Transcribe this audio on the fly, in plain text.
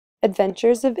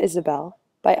Adventures of Isabel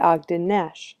by Ogden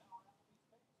Nash.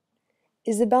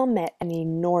 Isabel met an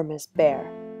enormous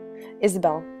bear.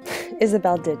 Isabel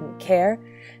didn't care.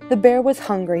 The bear was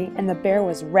hungry and the bear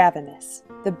was ravenous.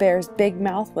 The bear's big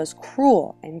mouth was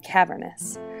cruel and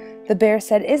cavernous. The bear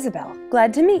said, "Isabel,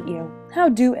 glad to meet you. How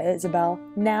do, Isabel?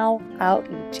 Now I'll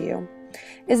eat you."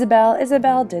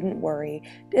 Isabel didn't worry.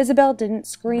 Isabel didn't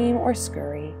scream or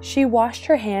scurry. She washed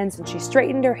her hands and she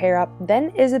straightened her hair up.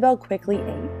 Then Isabel quickly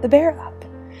ate the bear up.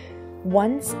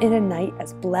 Once in a night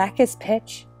as black as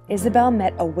pitch, Isabel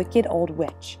met a wicked old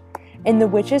witch. And the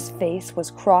witch's face was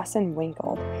cross and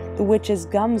wrinkled. The witch's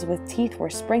gums with teeth were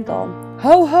sprinkled.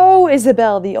 "Ho, ho,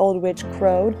 Isabel," the old witch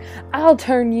crowed. "I'll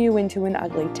turn you into an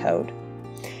ugly toad."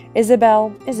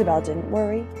 Isabel didn't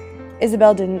worry.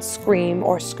 Isabel didn't scream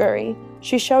or scurry.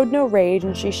 She showed no rage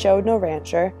and she showed no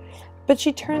rancour, but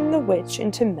she turned the witch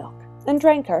into milk and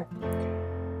drank her.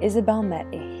 Isabel met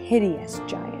a hideous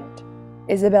giant.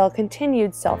 Isabel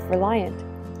continued self-reliant.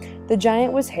 The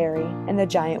giant was hairy and the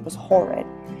giant was horrid.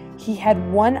 He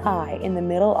had one eye in the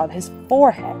middle of his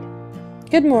forehead.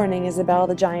 "Good morning, Isabel,"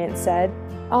 the giant said.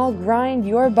 "I'll grind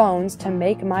your bones to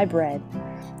make my bread."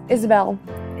 Isabel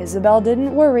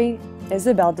didn't worry.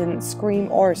 Isabel didn't scream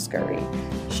or scurry.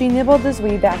 She nibbled the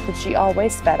sweet back that she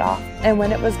always fed off, and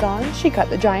when it was gone, she cut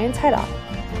the giant's head off.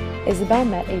 Isabel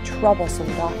met a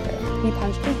troublesome doctor. He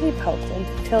punched and he poked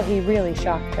until he really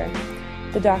shocked her.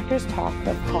 The doctors talked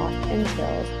of cough and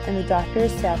chills, and the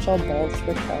doctor's satchel bulged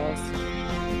with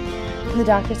pills. The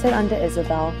doctor said unto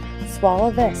Isabel,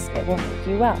 "Swallow this, it will make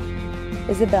you well."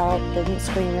 Isabel didn't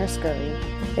scream or scurry.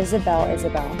 Isabel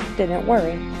didn't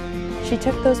worry. She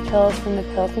took those pills from the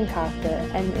pill concoctor,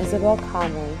 and Isabel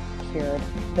calmly cured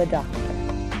the doctor.